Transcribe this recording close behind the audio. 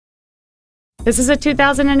This is a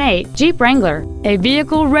 2008 Jeep Wrangler, a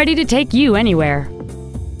vehicle ready to take you anywhere.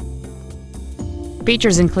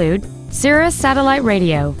 Features include Sirius satellite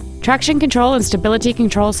radio, traction control and stability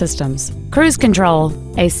control systems, cruise control,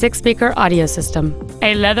 a 6-speaker audio system,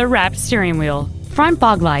 a leather-wrapped steering wheel, front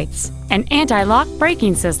fog lights, an anti-lock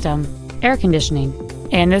braking system, air conditioning,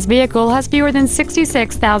 and this vehicle has fewer than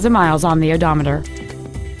 66,000 miles on the odometer.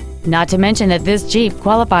 Not to mention that this Jeep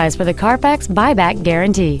qualifies for the Carfax buyback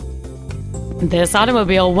guarantee. This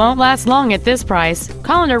automobile won't last long at this price.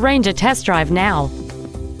 Call and arrange a test drive now.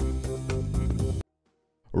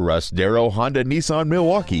 Russ Darrow Honda Nissan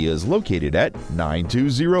Milwaukee is located at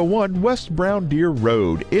 9201 West Brown Deer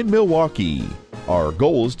Road in Milwaukee. Our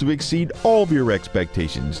goal is to exceed all of your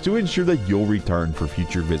expectations to ensure that you'll return for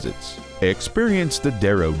future visits. Experience the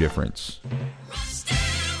Darrow difference.